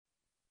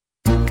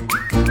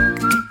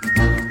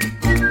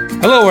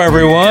Hello,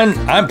 everyone.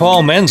 I'm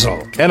Paul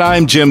Menzel. And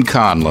I'm Jim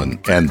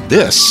Conlon, and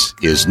this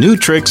is New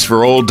Tricks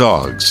for Old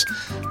Dogs.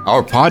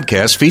 Our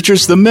podcast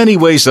features the many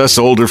ways us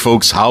older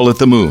folks howl at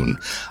the moon,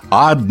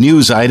 odd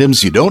news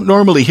items you don't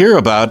normally hear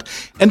about,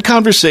 and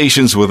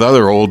conversations with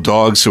other old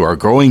dogs who are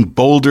growing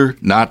bolder,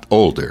 not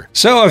older.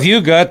 So if you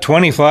got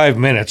 25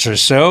 minutes or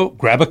so,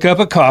 grab a cup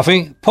of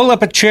coffee, pull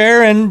up a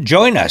chair, and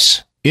join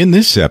us. In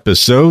this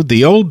episode,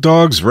 the old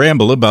dogs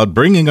ramble about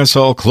bringing us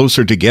all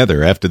closer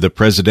together after the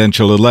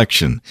presidential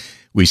election.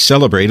 We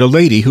celebrate a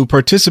lady who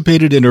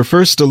participated in her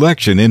first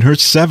election in her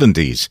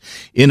 70s.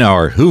 In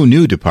our Who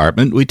Knew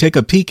department, we take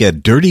a peek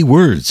at dirty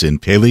words in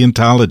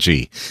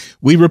paleontology.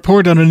 We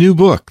report on a new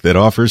book that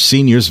offers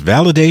seniors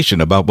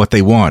validation about what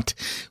they want.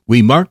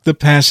 We mark the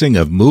passing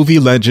of movie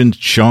legend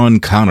Sean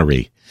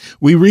Connery.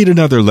 We read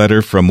another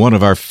letter from one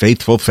of our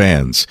faithful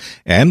fans,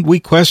 and we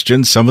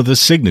question some of the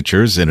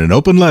signatures in an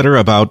open letter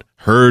about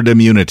herd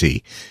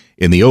immunity.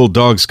 In the Old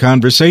Dogs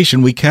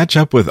Conversation, we catch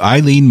up with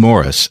Eileen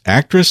Morris,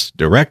 actress,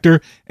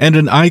 director, and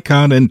an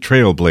icon and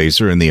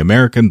trailblazer in the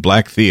American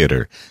Black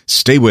Theater.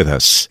 Stay with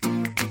us.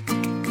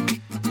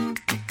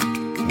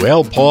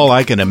 Well, Paul,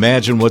 I can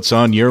imagine what's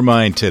on your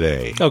mind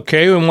today.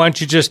 Okay, and why don't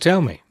you just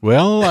tell me?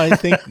 Well, I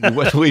think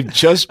what we've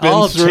just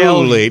been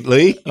through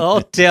lately.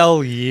 I'll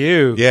tell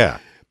you. Yeah.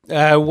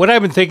 What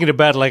I've been thinking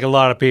about, like a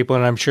lot of people,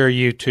 and I'm sure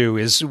you too,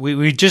 is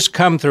we just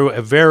come through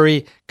a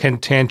very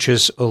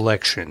contentious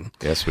election.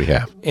 Yes, we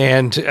have.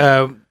 And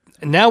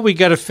now we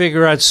got to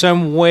figure out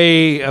some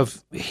way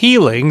of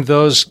healing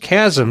those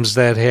chasms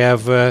that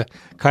have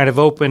kind of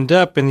opened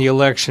up in the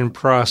election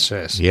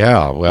process.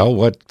 Yeah, well,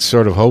 what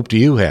sort of hope do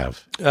you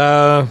have?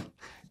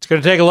 It's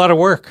going to take a lot of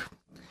work.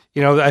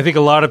 You know, I think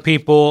a lot of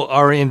people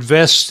are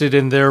invested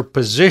in their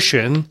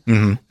position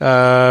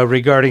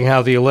regarding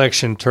how the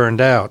election turned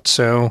out.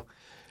 So,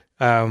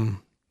 I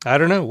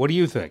don't know. What do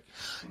you think?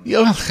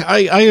 Yeah,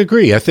 I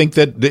agree. I think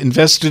that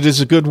invested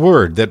is a good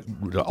word, that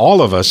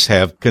all of us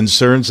have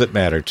concerns that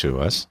matter to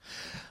us.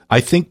 I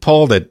think,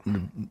 Paul, that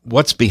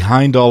what's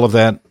behind all of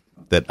that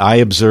I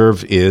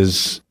observe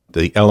is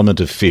the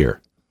element of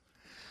fear.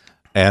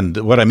 And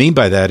what I mean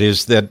by that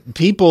is that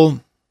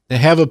people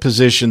have a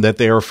position that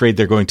they are afraid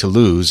they're going to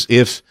lose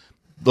if,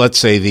 let's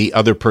say, the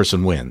other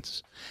person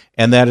wins.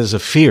 And that is a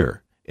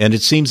fear. And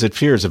it seems that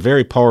fear is a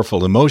very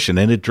powerful emotion,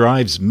 and it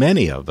drives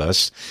many of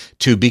us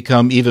to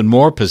become even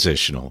more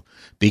positional,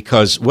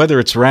 because whether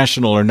it's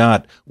rational or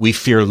not, we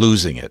fear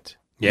losing it.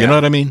 Yeah. You know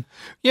what I mean?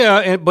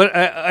 Yeah, but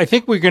I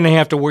think we're going to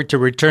have to work to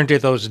return to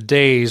those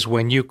days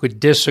when you could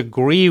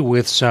disagree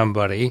with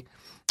somebody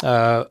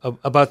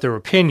about their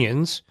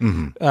opinions,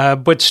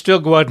 but still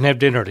go out and have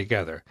dinner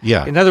together.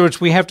 Yeah. In other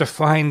words, we have to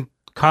find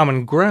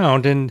common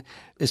ground, and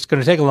it's going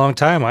to take a long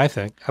time, I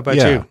think. How about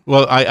you?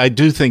 Well, I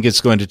do think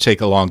it's going to take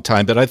a long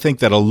time, but I think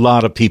that a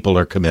lot of people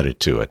are committed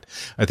to it.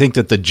 I think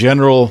that the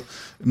general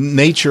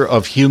nature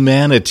of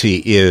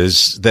humanity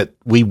is that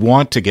we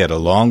want to get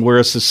along. We're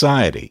a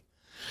society.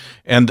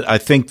 And I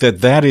think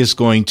that is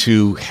going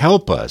to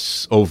help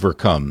us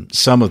overcome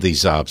some of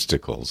these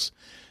obstacles,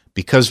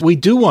 because we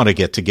do want to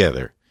get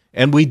together.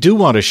 And we do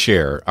want to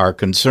share our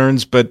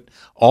concerns, but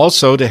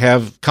also to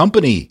have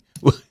company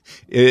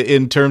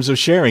in terms of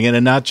sharing,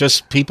 and not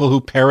just people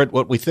who parrot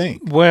what we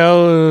think.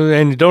 Well,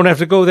 and you don't have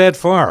to go that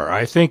far.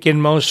 I think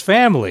in most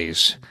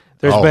families,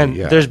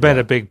 there's been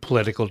a big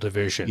political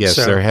division. Yes,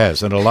 there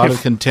has. And a lot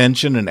of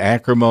contention and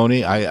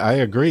acrimony. I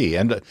agree.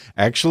 And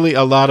actually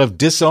a lot of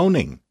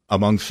disowning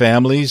among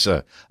families,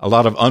 a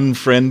lot of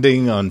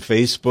unfriending on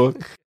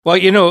Facebook. Well,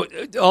 you know,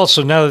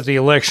 also now that the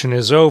election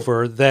is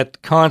over,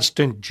 that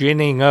constant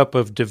ginning up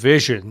of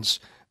divisions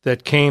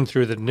that came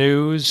through the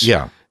news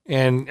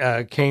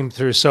and came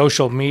through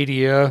social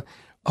media,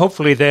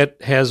 hopefully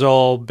that has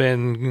all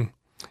been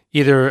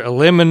either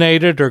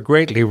eliminated or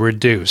greatly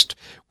reduced,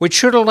 which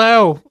should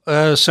allow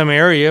some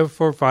area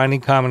for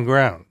finding common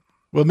ground.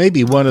 Well,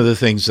 maybe one of the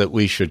things that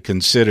we should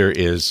consider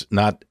is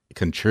not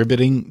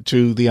contributing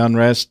to the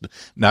unrest,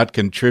 not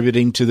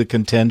contributing to the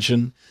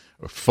contention,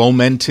 or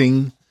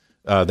fomenting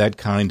that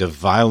kind of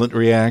violent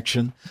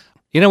reaction.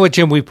 You know what,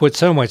 Jim? We put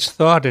so much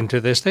thought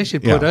into this. They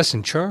should put us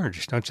in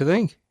charge, don't you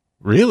think?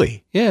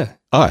 Really? Yeah.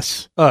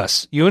 Us,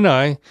 you and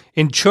I,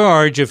 in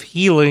charge of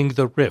healing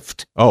the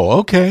rift. Oh,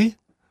 okay.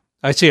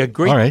 I see a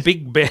great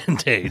big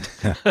Band-Aid,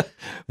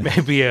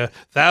 maybe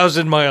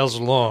 1,000 miles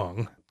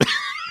long.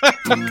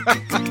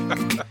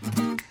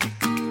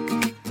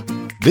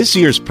 This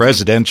year's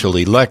presidential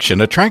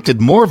election attracted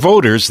more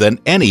voters than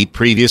any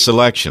previous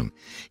election.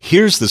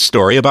 Here's the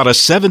story about a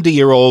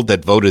 70-year-old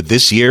that voted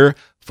this year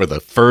for the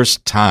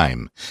first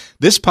time.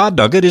 This pod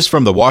nugget is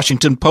from the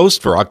Washington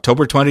Post for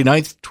October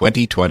 29th,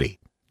 2020.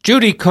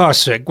 Judy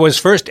Kosick was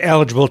first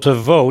eligible to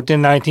vote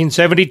in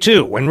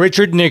 1972 when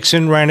Richard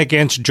Nixon ran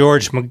against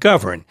George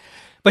McGovern.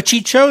 But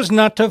she chose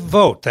not to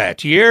vote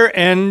that year,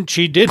 and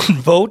she didn't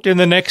vote in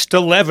the next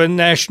 11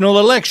 national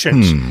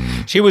elections.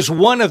 She was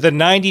one of the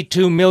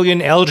 92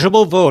 million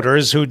eligible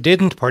voters who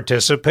didn't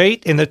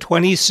participate in the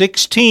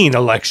 2016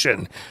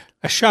 election.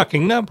 A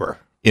shocking number.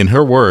 In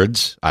her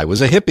words, I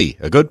was a hippie,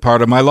 a good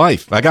part of my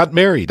life. I got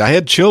married. I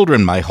had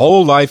children. My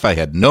whole life I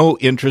had no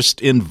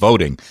interest in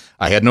voting.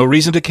 I had no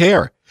reason to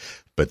care.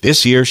 But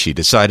this year she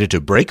decided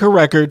to break her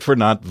record for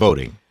not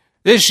voting.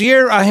 This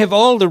year I have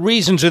all the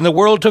reasons in the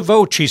world to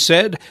vote, she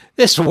said.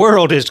 This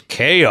world is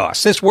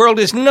chaos. This world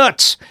is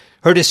nuts.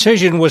 Her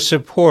decision was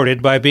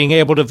supported by being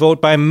able to vote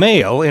by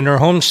mail in her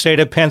home state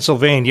of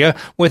Pennsylvania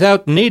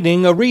without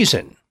needing a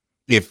reason.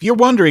 If you're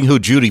wondering who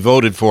Judy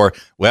voted for,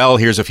 well,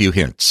 here's a few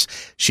hints.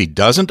 She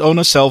doesn't own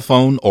a cell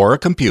phone or a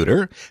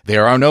computer.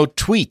 There are no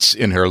tweets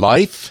in her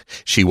life.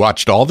 She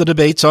watched all the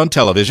debates on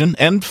television.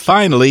 And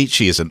finally,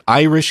 she is an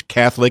Irish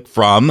Catholic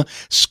from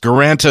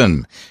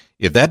Scranton.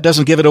 If that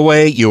doesn't give it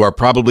away, you are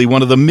probably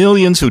one of the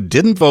millions who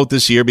didn't vote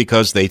this year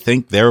because they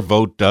think their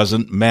vote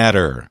doesn't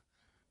matter.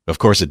 Of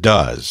course it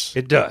does.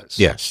 It does.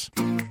 Yes.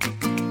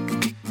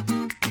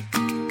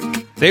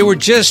 They were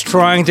just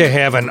trying to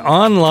have an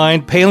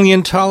online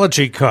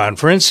paleontology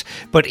conference,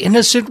 but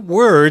innocent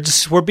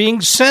words were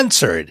being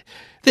censored.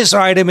 This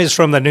item is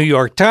from the New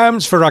York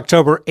Times for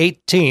October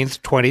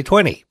 18th,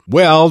 2020.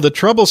 Well, the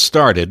trouble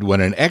started when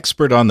an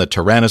expert on the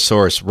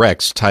Tyrannosaurus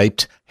Rex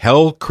typed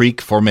Hell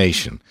Creek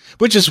Formation,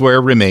 which is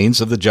where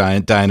remains of the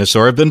giant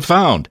dinosaur have been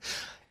found.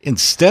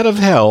 Instead of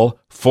hell,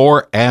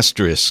 4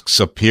 asterisks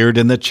appeared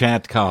in the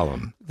chat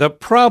column. The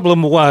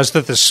problem was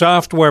that the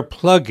software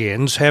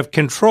plugins have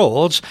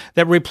controls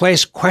that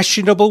replace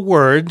questionable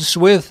words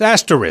with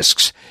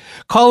asterisks.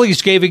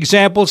 Colleagues gave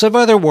examples of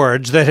other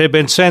words that had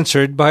been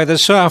censored by the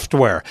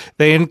software.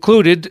 They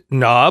included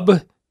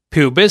knob,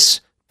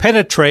 pubis,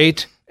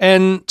 penetrate,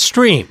 and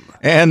stream.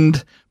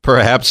 And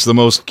perhaps the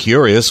most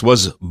curious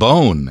was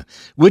bone,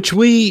 which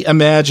we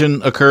imagine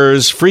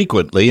occurs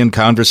frequently in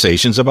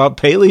conversations about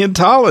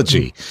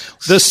paleontology.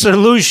 The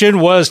solution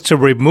was to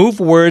remove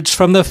words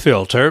from the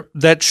filter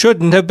that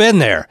shouldn't have been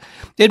there.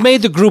 It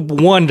made the group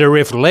wonder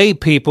if lay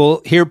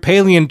people hear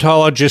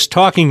paleontologists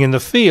talking in the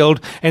field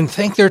and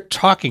think they're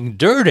talking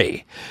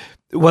dirty.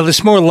 Well,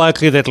 it's more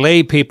likely that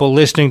lay people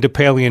listening to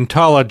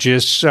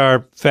paleontologists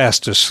are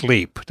fast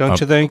asleep, don't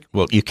you think?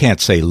 Well, you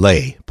can't say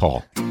lay,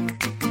 Paul.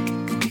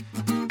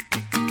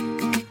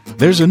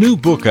 There's a new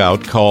book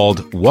out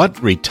called What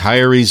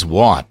Retirees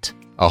Want,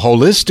 a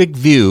holistic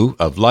view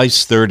of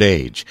life's third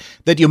age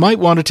that you might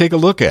want to take a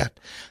look at.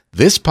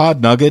 This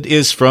pod nugget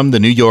is from the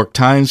New York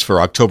Times for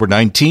October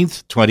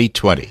 19th,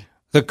 2020.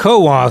 The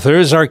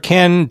co-authors are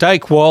Ken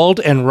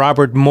Dykewald and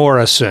Robert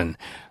Morrison.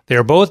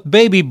 They're both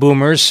baby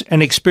boomers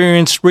and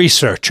experienced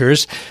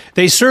researchers.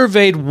 They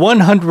surveyed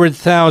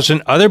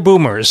 100,000 other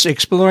boomers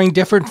exploring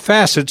different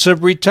facets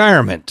of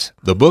retirement.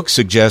 The book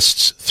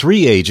suggests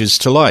 3 ages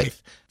to life.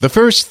 The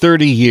first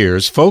 30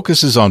 years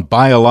focuses on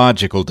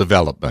biological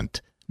development,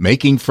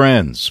 making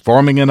friends,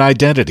 forming an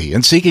identity,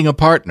 and seeking a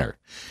partner.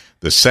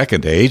 The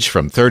second age,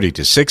 from 30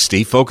 to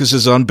 60,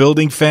 focuses on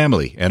building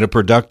family and a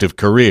productive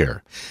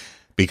career.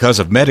 Because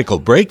of medical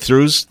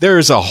breakthroughs, there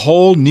is a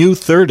whole new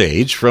third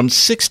age from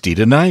 60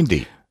 to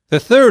 90.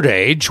 The third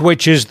age,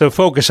 which is the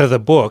focus of the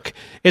book,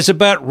 is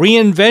about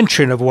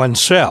reinvention of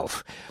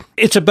oneself.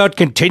 It's about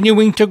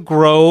continuing to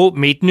grow,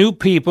 meet new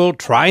people,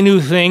 try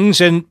new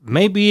things, and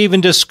maybe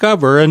even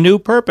discover a new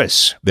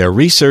purpose. Their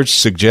research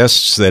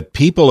suggests that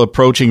people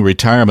approaching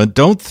retirement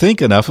don't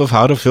think enough of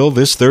how to fill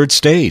this third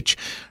stage.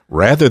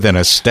 Rather than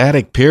a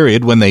static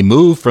period when they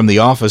move from the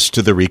office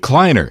to the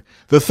recliner,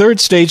 the third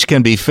stage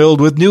can be filled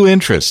with new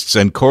interests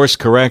and course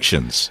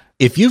corrections.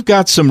 If you've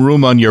got some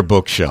room on your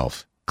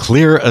bookshelf,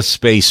 clear a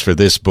space for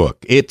this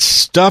book. It's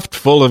stuffed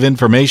full of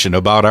information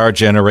about our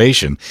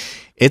generation.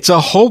 It's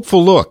a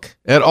hopeful look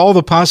at all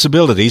the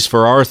possibilities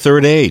for our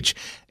third age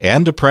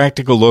and a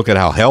practical look at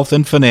how health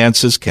and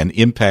finances can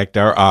impact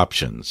our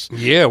options.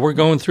 Yeah, we're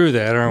going through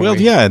that, aren't we? Well,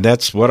 yeah,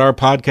 that's what our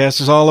podcast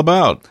is all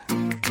about.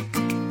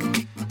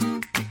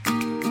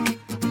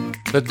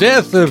 The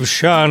death of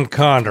Sean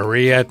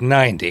Connery at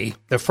 90,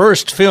 the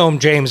first film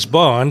James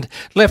Bond,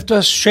 left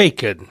us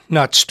shaken,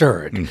 not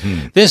stirred.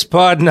 Mm-hmm. This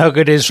pod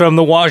nugget is from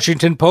the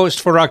Washington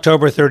Post for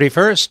October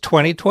 31st,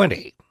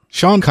 2020.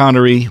 Sean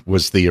Connery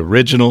was the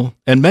original,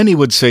 and many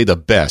would say the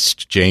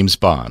best, James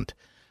Bond.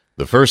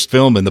 The first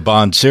film in the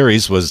Bond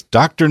series was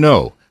Dr.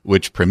 No,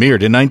 which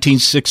premiered in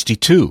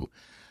 1962.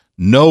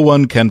 No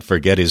one can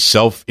forget his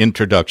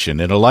self-introduction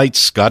in a light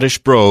Scottish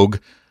brogue.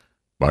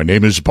 "My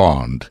name is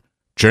Bond,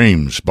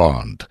 James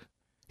Bond."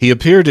 He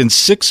appeared in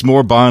 6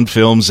 more Bond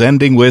films,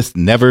 ending with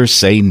Never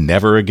Say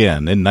Never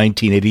Again in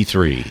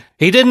 1983.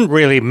 He didn't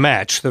really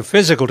match the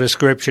physical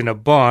description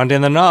of Bond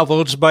in the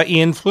novels by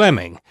Ian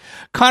Fleming.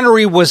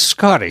 Connery was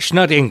Scottish,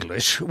 not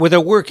English, with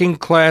a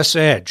working-class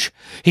edge.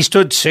 He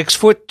stood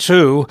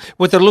 6'2",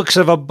 with the looks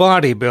of a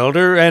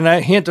bodybuilder and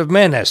a hint of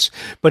menace,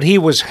 but he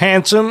was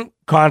handsome,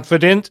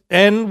 confident,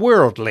 and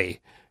worldly.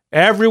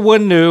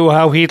 Everyone knew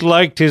how he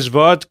liked his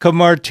vodka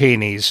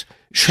martinis.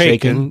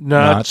 Shaken,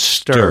 not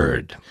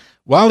stirred.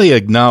 While he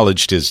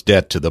acknowledged his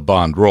debt to the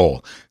Bond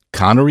role,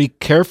 Connery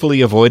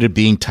carefully avoided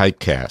being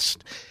typecast.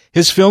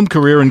 His film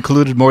career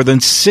included more than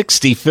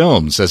 60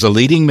 films as a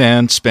leading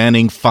man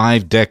spanning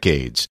 5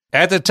 decades.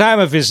 At the time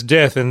of his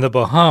death in the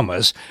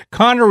Bahamas,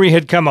 Connery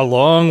had come a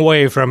long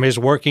way from his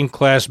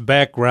working-class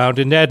background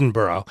in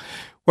Edinburgh,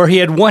 where he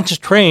had once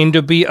trained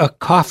to be a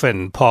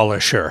coffin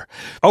polisher.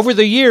 Over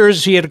the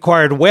years, he had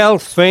acquired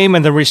wealth, fame,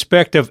 and the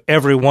respect of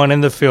everyone in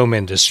the film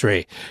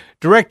industry.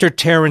 Director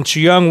Terence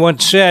Young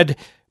once said,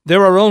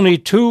 "There are only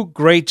 2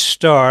 great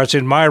stars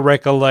in my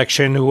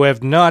recollection who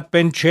have not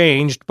been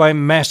changed by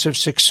massive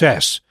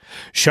success.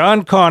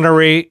 Sean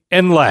Connery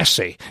and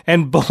Lassie,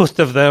 and both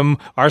of them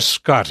are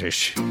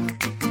Scottish."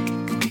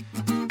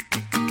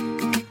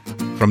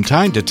 From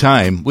time to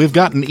time, we've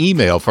gotten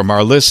email from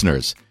our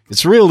listeners.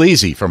 It's real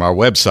easy from our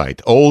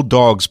website,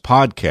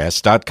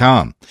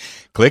 olddogspodcast.com.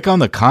 Click on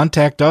the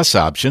Contact Us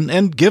option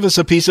and give us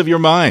a piece of your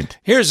mind.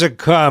 Here's a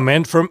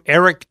comment from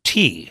Eric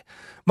T.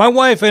 "My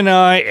wife and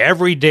I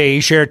every day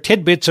share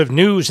tidbits of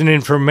news and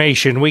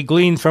information we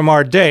glean from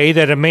our day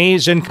that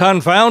amaze and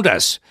confound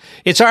us.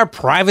 It's our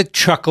private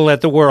chuckle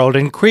at the world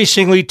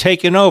increasingly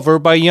taken over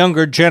by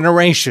younger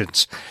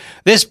generations.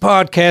 This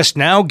podcast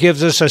now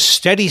gives us a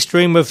steady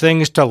stream of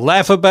things to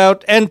laugh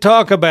about and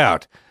talk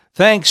about.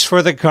 Thanks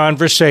for the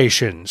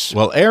conversations."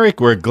 Well, Eric,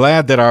 we're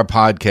glad that our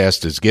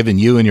podcast has given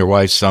you and your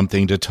wife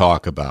something to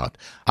talk about.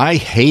 I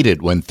hate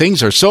it when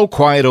things are so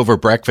quiet over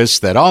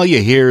breakfast that all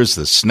you hear is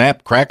the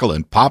snap, crackle,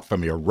 and pop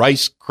from your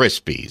Rice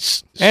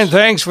Krispies. And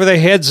thanks for the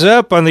heads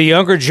up on the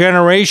younger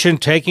generation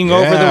taking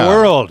over the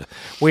world.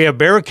 We have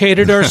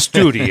barricaded our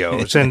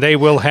studios, and they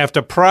will have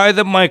to pry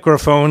the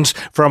microphones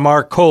from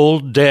our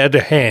cold, dead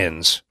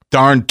hands.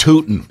 Darn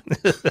tootin'.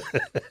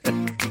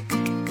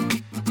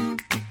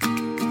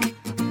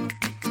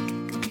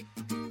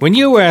 When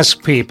you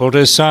ask people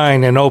to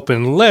sign an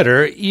open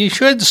letter, you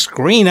should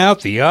screen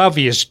out the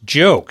obvious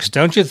jokes,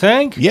 don't you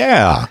think?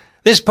 Yeah.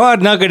 This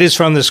pod nugget is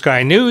from the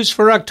Sky News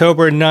for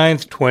October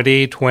 9th,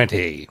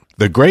 2020.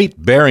 The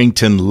Great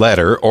Barrington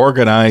Letter,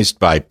 organized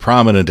by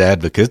prominent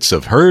advocates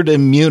of herd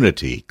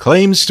immunity,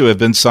 claims to have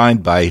been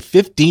signed by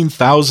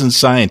 15,000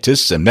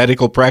 scientists and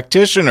medical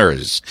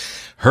practitioners.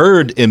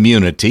 Herd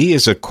immunity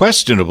is a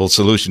questionable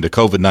solution to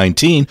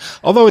COVID-19,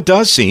 although it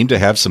does seem to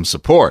have some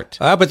support.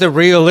 But the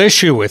real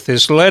issue with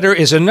this letter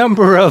is a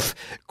number of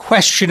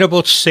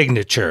questionable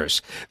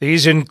signatures.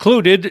 These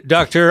included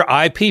Dr.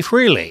 I.P.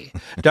 Freely,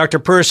 Dr.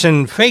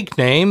 Person Fake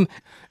Name,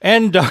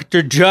 and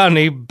Dr.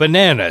 Johnny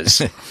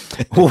Bananas.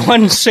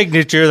 One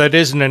signature that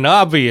isn't an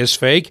obvious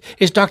fake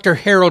is Dr.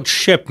 Harold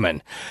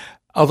Shipman.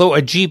 Although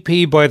a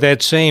GP by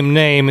that same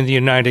name in the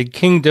United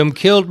Kingdom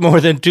killed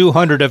more than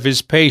 200 of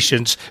his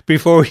patients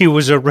before he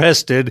was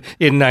arrested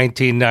in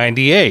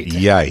 1998.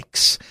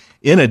 Yikes.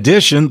 In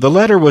addition, the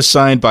letter was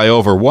signed by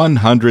over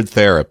 100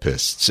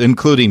 therapists,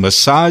 including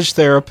massage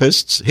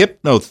therapists,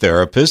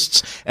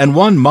 hypnotherapists, and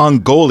one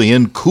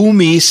Mongolian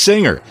Kumi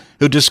singer,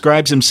 who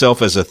describes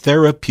himself as a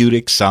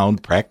therapeutic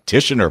sound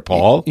practitioner,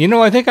 Paul. You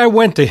know, I think I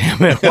went to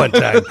him at one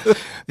time.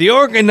 The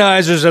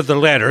organizers of the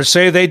letter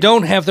say they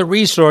don't have the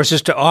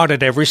resources to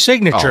audit every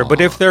signature,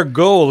 but if their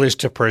goal is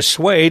to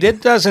persuade,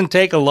 it doesn't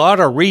take a lot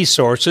of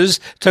resources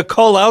to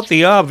cull out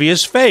the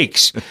obvious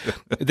fakes.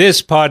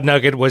 This pod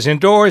nugget was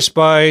endorsed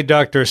by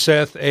Dr.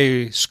 Seth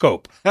A.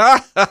 Scope.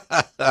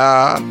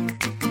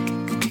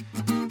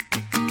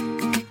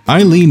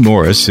 Eileen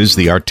Morris is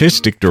the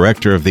artistic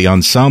director of the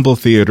Ensemble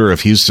Theater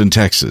of Houston,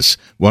 Texas,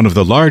 one of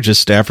the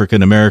largest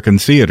African-American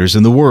theaters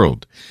in the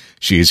world.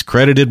 She is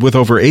credited with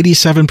over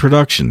 87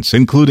 productions,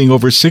 including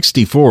over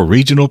 64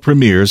 regional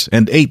premieres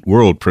and 8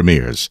 world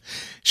premieres.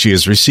 She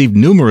has received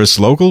numerous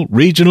local,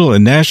 regional,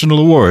 and national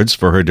awards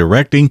for her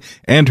directing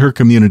and her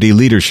community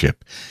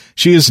leadership.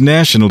 She is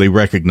nationally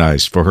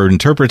recognized for her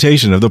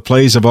interpretation of the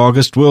plays of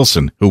August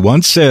Wilson, who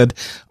once said,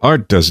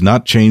 "Art does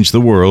not change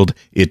the world,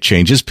 it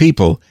changes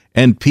people,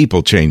 and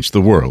people change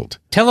the world."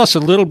 Tell us a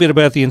little bit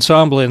about the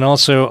ensemble and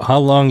also how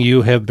long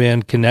you have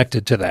been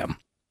connected to them.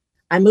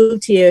 I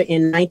moved here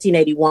in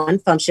 1981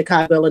 from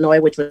Chicago, Illinois,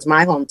 which was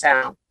my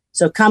hometown.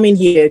 So coming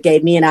here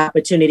gave me an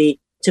opportunity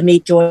to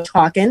meet George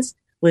Hawkins,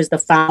 who is the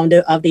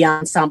founder of the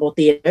Ensemble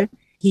Theater.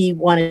 He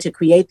wanted to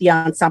create the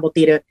Ensemble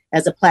Theater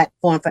as a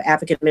platform for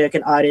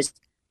African-American artists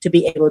to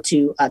be able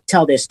to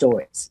tell their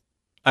stories.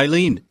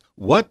 Eileen,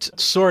 what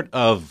sort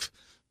of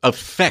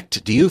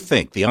effect do you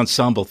think the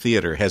Ensemble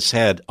Theater has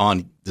had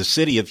on the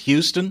city of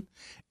Houston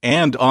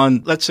and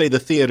on, let's say, the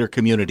theater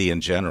community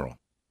in general?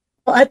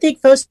 Well, I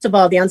think, first of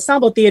all, the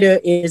Ensemble Theater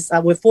is,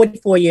 we're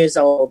 44 years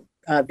old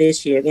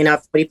this year in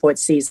our 44th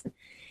season.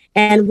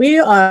 And we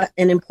are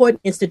an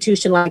important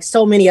institution like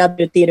so many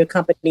other theater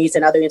companies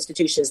and other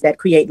institutions that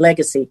create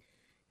legacy.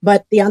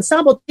 But the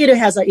Ensemble Theater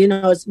has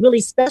is really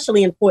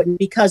especially important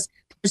because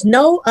there's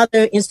no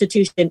other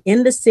institution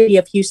in the city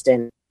of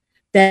Houston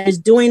that is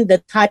doing the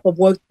type of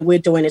work that we're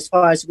doing as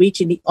far as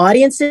reaching the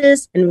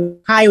audiences and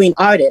hiring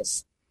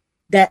artists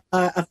that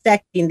are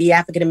affecting the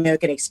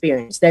African-American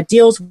experience, that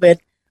deals with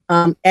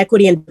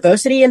equity and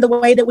diversity in the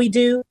way that we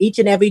do each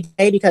and every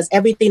day, because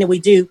everything that we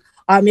do,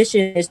 our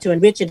mission is to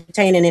enrich,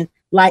 entertain, and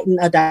enlighten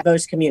a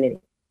diverse community.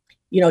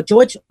 You know,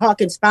 George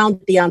Hawkins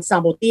founded the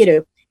Ensemble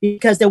Theater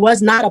because there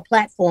was not a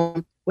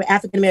platform where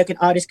African-American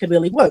artists could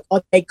really work,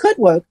 or they could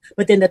work,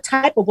 but then the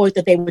type of work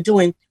that they were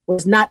doing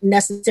was not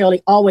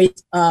necessarily always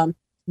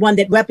one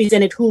that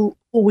represented who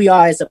we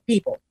are as a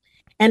people.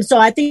 And so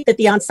I think that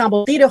the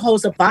ensemble theater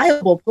holds a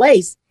viable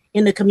place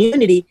in the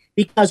community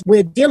because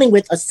we're dealing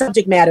with a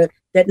subject matter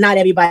that not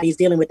everybody is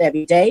dealing with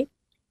every day.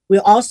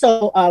 We're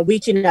also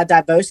reaching a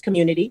diverse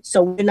community.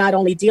 So we're not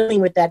only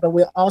dealing with that, but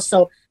we're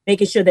also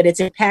making sure that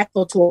it's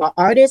impactful to our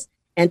artists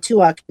and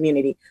to our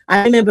community.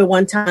 I remember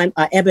one time,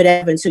 Everett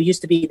Evans, who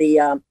used to be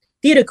the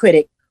theater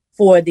critic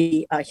for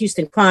the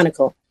Houston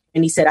Chronicle,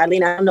 and he said,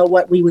 Eileen, I don't know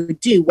what we would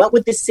do. What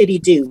would this city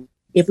do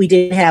if we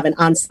didn't have an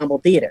ensemble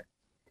theater?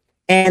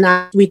 And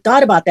we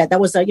thought about that.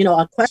 That was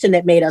a question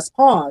that made us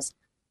pause,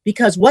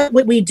 because what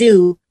would we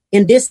do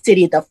in this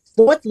city, the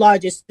fourth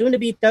largest, soon to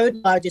be third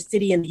largest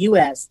city in the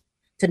U.S.,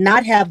 to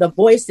not have the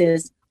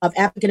voices of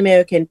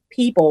African-American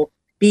people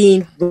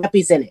being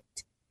represented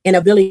in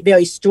a really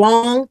very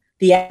strong,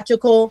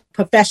 theatrical,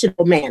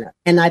 professional manner.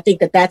 And I think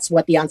that that's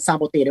what the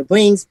ensemble theater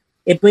brings.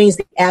 It brings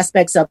the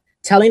aspects of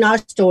telling our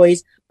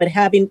stories, but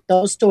having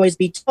those stories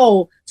be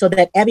told so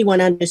that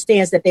everyone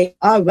understands that they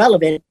are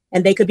relevant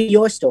and they could be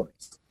your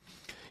stories.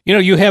 You know,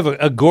 you have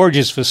a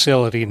gorgeous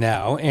facility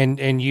now,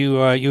 and you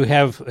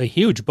have a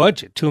huge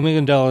budget, $2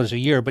 million a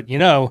year. But,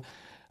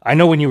 I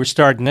know when you were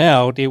starting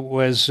out, it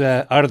was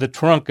out of the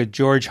trunk of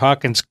George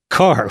Hawkins'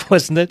 car,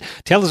 wasn't it?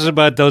 Tell us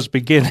about those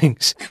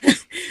beginnings.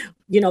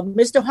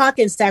 Mr.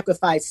 Hawkins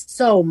sacrificed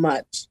so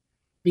much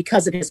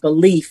because of his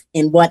belief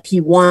in what he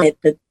wanted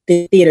the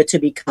theater to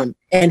become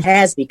and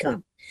has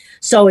become.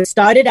 So it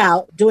started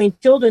out doing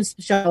children's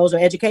shows or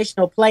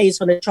educational plays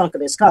from the trunk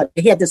of his car.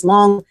 He had this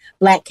long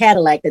black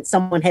Cadillac that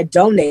someone had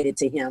donated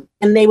to him,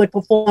 and they would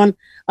perform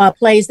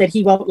plays that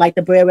he wrote, like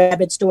the Brer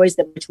Rabbit stories,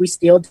 which we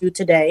still do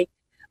today,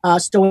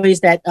 stories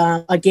that,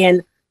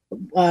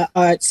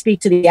 speak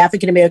to the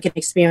African-American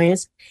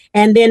experience.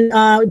 And then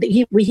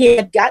we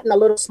had gotten a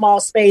little small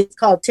space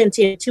called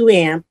 1010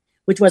 2am,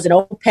 which was an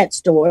old pet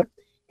store.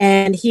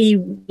 And he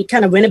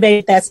kind of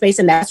renovated that space,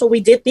 and that's what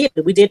we did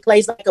theater. We did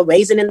plays like A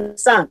Raisin in the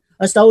Sun,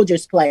 A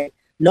Soldier's Play,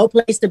 No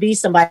Place to Be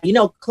Somebody.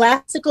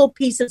 Classical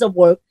pieces of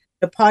work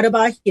are part of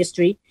our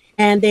history,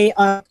 and they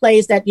are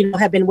plays that,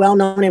 have been well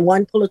known and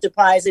won Pulitzer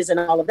Prizes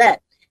and all of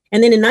that.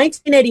 And then in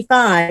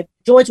 1985,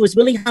 George was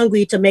really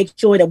hungry to make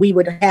sure that we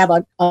would have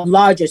a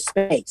larger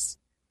space,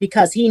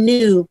 because he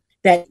knew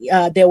that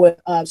there were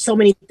so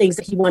many things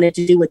that he wanted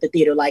to do with the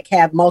theater, like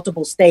have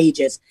multiple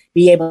stages,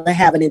 be able to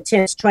have an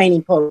intense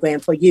training program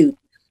for youth,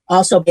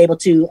 also be able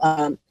to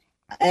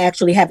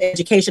actually have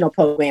educational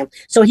program.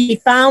 So he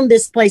found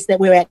this place that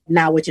we're at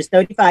now, which is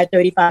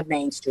 3535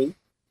 Main Street.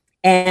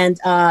 And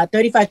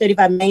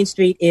 3535 Main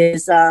Street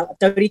is a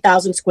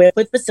 30,000 square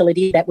foot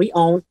facility that we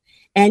own.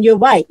 And you're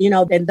right,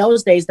 in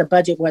those days, the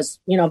budget was,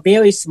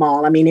 very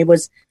small. I mean, it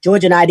was,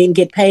 George and I didn't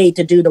get paid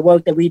to do the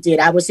work that we did.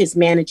 I was his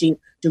managing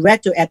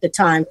director at the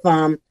time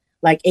from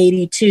like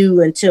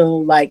 82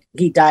 until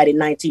he died in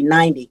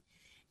 1990.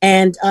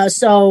 And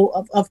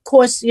so, of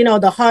course,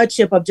 the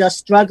hardship of just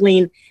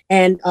struggling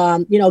and,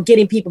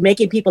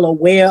 making people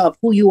aware of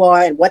who you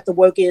are and what the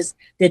work is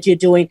that you're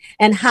doing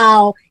and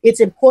how it's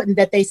important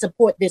that they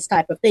support this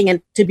type of thing,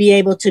 and to be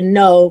able to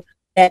know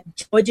that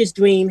George's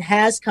dream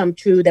has come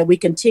true, that we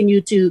continue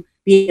to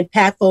be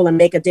impactful and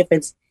make a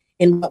difference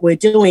in what we're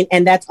doing.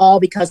 And that's all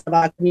because of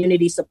our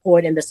community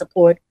support and the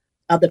support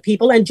of the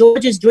people and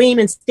George's dream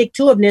and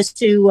stick-to-itiveness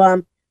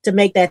to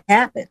make that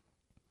happen.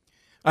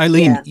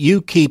 Eileen, you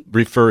keep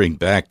referring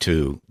back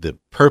to the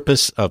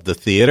purpose of the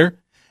theater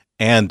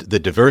and the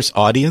diverse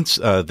audience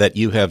that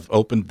you have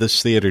opened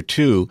this theater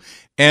to,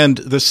 and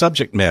the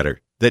subject matter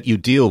that you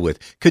deal with.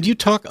 Could you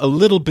talk a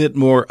little bit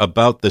more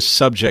about the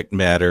subject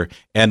matter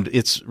and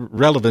its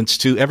relevance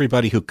to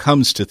everybody who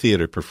comes to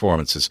theater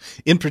performances?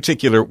 In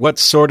particular, what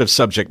sort of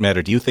subject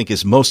matter do you think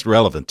is most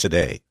relevant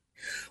today?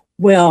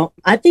 Well,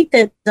 I think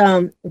that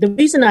the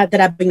reason that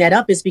I bring that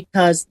up is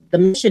because the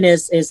mission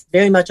is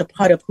very much a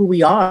part of who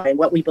we are and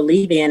what we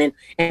believe in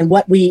and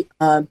what we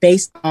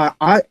base our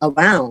art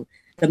around,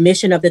 the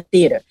mission of the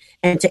theater,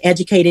 and to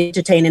educate,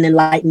 entertain, and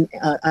enlighten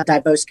a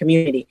diverse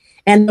community.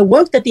 And the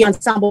work that the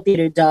ensemble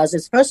theater does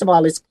is, first of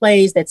all, is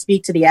plays that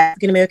speak to the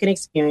African-American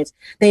experience.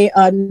 They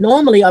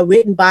normally are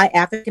written by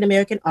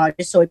African-American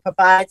artists, so it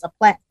provides a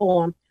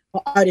platform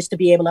for artists to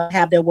be able to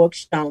have their work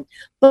shown.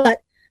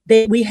 But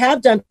we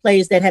have done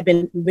plays that have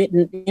been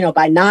written,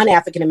 by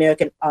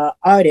non-African-American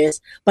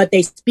artists, but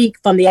they speak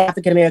from the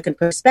African-American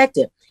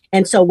perspective.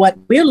 And so what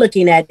we're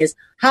looking at is,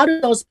 how do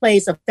those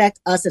plays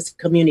affect us as a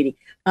community?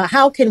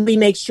 How can we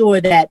make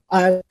sure that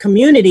our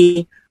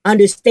community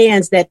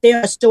understands that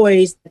there are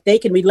stories that they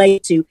can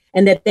relate to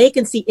and that they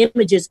can see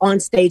images on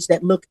stage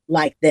that look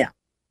like them?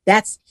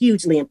 That's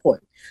hugely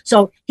important.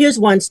 So here's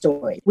one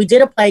story. We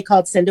did a play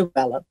called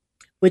Cinderella,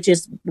 which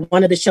is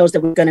one of the shows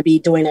that we're going to be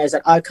doing as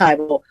an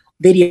archival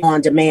video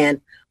on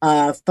demand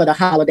for the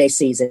holiday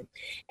season.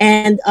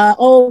 And,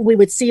 we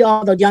would see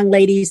all the young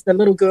ladies, the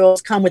little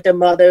girls come with their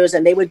mothers,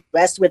 and they would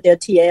dress with their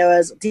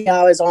tiaras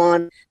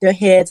on their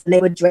heads, and they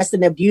would dress in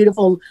their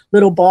beautiful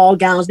little ball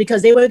gowns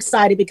because they were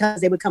excited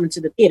because they were coming to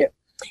the theater.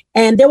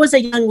 And there was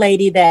a young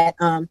lady that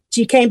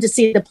she came to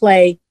see the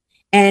play,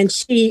 and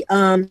she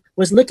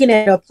was looking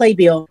at her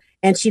playbill,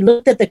 and she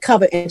looked at the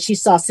cover, and she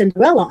saw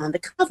Cinderella on the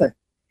cover.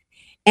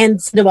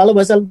 And Cinderella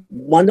was a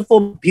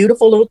wonderful,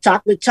 beautiful little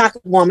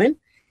chocolate woman.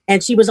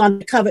 And she was on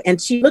the cover,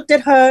 and she looked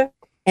at her,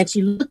 and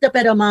she looked up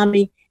at her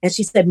mommy, and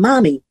she said,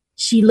 "Mommy,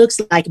 she looks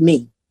like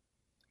me."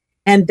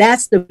 And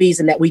that's the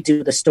reason that we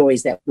do the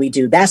stories that we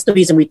do. That's the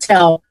reason we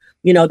tell,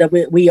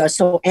 that we are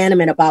so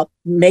animate about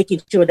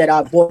making sure that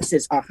our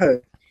voices are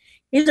heard.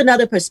 Here's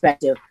another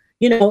perspective.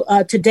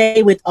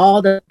 Today with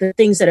all the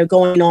things that are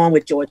going on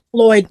with George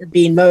Floyd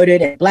being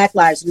murdered and Black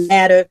Lives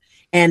Matter,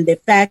 and the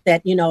fact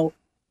that,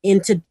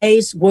 in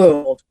today's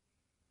world,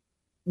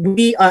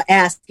 we are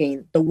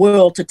asking the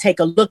world to take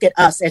a look at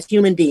us as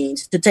human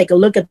beings, to take a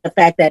look at the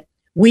fact that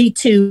we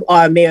too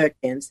are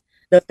Americans,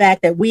 the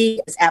fact that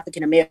we as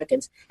African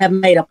Americans have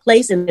made a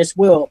place in this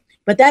world.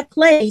 But that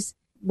place,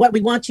 what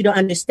we want you to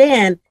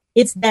understand,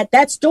 it's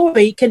that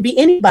story can be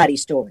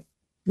anybody's story.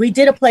 We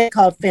did a play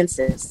called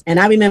Fences, and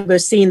I remember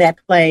seeing that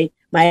play.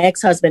 My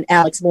ex-husband,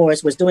 Alex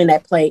Morris, was doing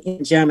that play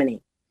in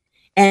Germany.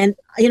 And,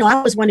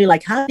 I was wondering,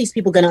 how are these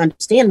people going to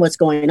understand what's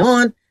going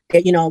on?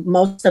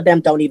 Most of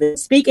them don't even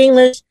speak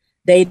English.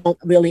 They don't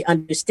really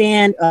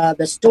understand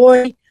the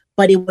story,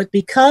 but it was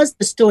because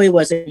the story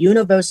was a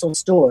universal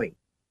story.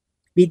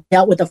 We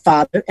dealt with a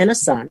father and a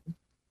son,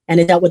 and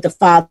it dealt with the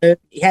father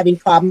having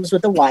problems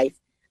with the wife.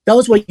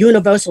 Those were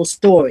universal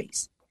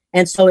stories.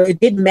 And so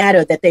it didn't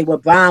matter that they were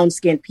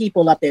brown-skinned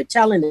people up there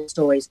telling the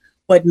stories.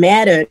 What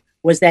mattered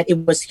was that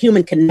it was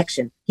human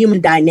connection,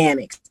 human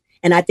dynamics.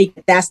 And I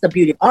think that's the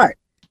beauty of art,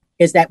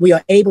 is that we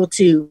are able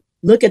to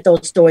look at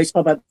those stories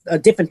from a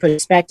different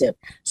perspective.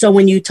 So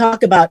when you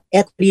talk about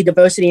equity,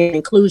 diversity, and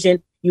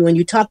inclusion, when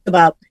you talk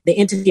about the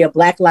entity of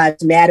Black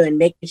Lives Matter and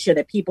making sure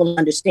that people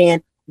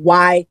understand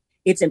why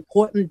it's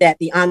important that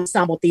the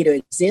ensemble theater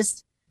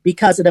exists,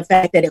 because of the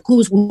fact that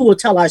who will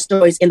tell our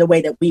stories in the way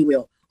that we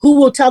will? Who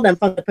will tell them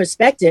from the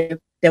perspective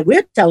that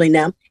we're telling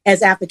them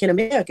as African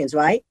Americans,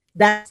 right?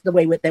 That's the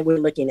way that we're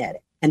looking at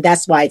it. And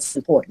that's why it's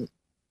important.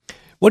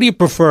 What do you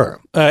prefer,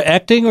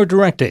 acting or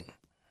directing?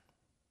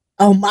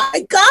 Oh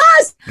my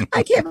gosh,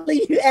 I can't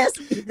believe you asked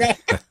me that.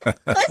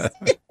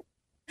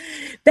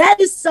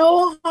 That is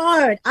so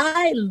hard.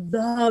 I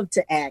love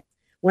to act.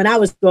 When I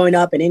was growing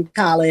up and in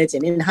college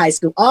and in high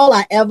school, all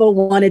I ever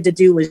wanted to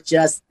do was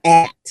just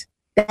act.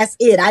 That's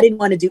it. I didn't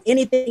want to do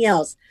anything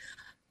else.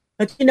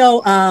 But,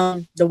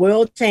 the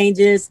world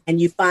changes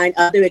and you find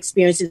other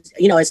experiences.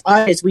 As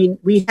artists,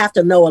 we have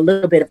to know a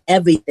little bit of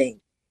everything.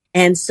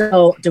 And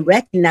so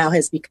directing now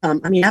has become,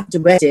 I've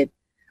directed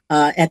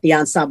at the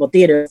Ensemble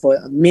Theater for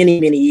many,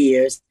 many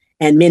years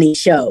and many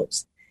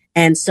shows.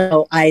 And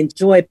so I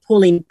enjoy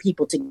pulling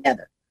people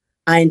together.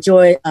 I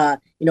enjoy,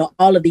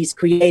 all of these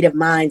creative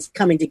minds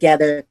coming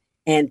together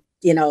and,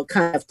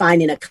 kind of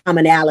finding a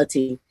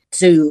commonality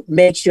to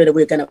make sure that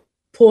we're going to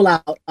pull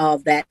out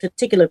of that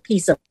particular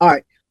piece of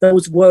art,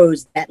 those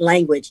words, that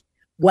language,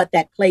 what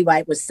that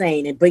playwright was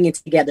saying, and bringing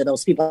together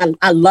those people.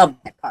 I love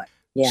that part.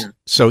 Yeah.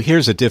 So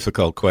here's a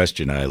difficult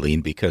question,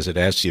 Eileen, because it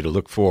asks you to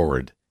look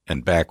forward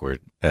and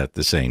backward at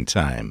the same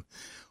time.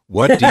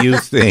 What do you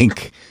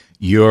think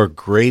your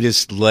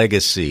greatest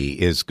legacy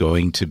is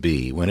going to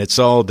be when it's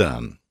all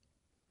done?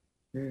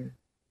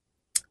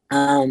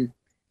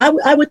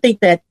 I would think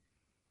that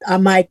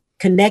my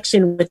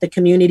connection with the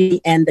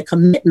community and the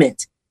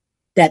commitment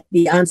that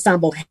the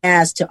ensemble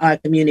has to our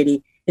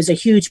community is a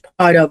huge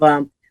part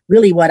of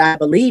really what I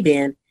believe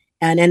in.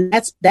 And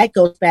that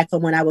goes back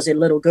from when I was a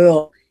little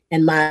girl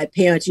and my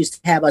parents used to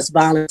have us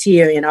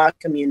volunteer in our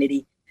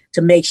community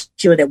to make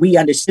sure that we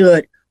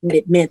understood what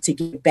it meant to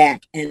give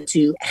back and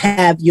to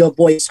have your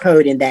voice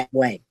heard in that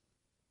way.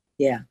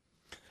 Yeah.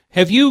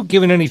 Have you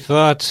given any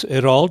thoughts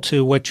at all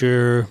to what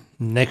your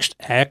next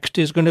act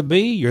is going to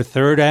be, your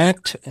third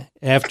act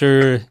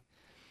after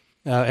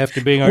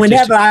being artistic?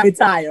 Whenever I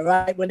retire,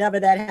 right? Whenever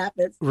that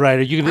happens. Right.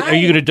 Are you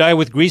going to die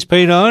with grease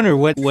paint on, or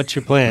what's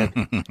your plan?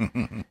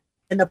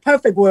 In the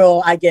perfect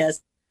world, I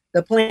guess,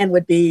 the plan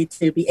would be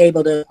to be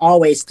able to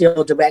always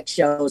still direct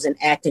shows and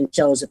act in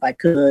shows if I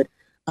could,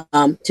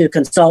 to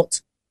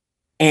consult.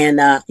 And,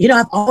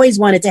 I've always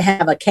wanted to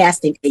have a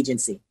casting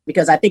agency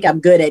because I think I'm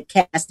good at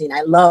casting.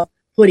 I love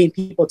putting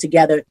people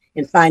together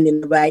and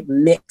finding the right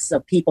mix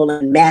of people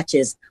and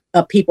matches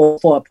of people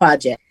for a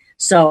project.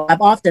 So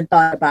I've often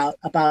thought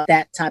about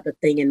that type of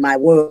thing in my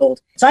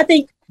world. So I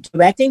think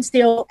directing,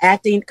 still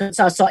acting,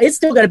 so it's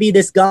still going to be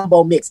this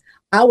gumbo mix.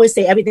 I always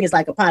say everything is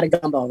like a pot of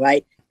gumbo,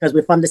 right? Because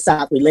we're from the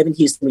South, we live in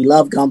Houston, we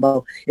love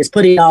gumbo. It's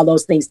putting all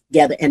those things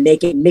together and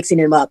mixing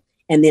them up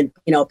and then,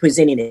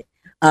 presenting it.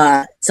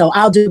 So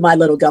I'll do my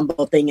little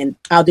gumbo thing and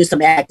I'll do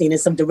some acting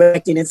and some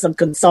directing and some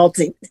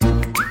consulting.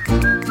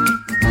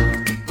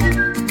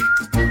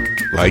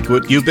 Like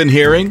what you've been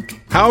hearing?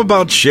 How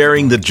about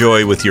sharing the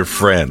joy with your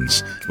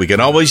friends? We can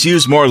always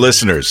use more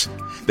listeners.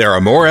 There are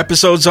more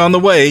episodes on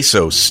the way,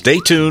 so stay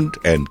tuned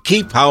and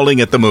keep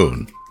howling at the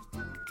moon.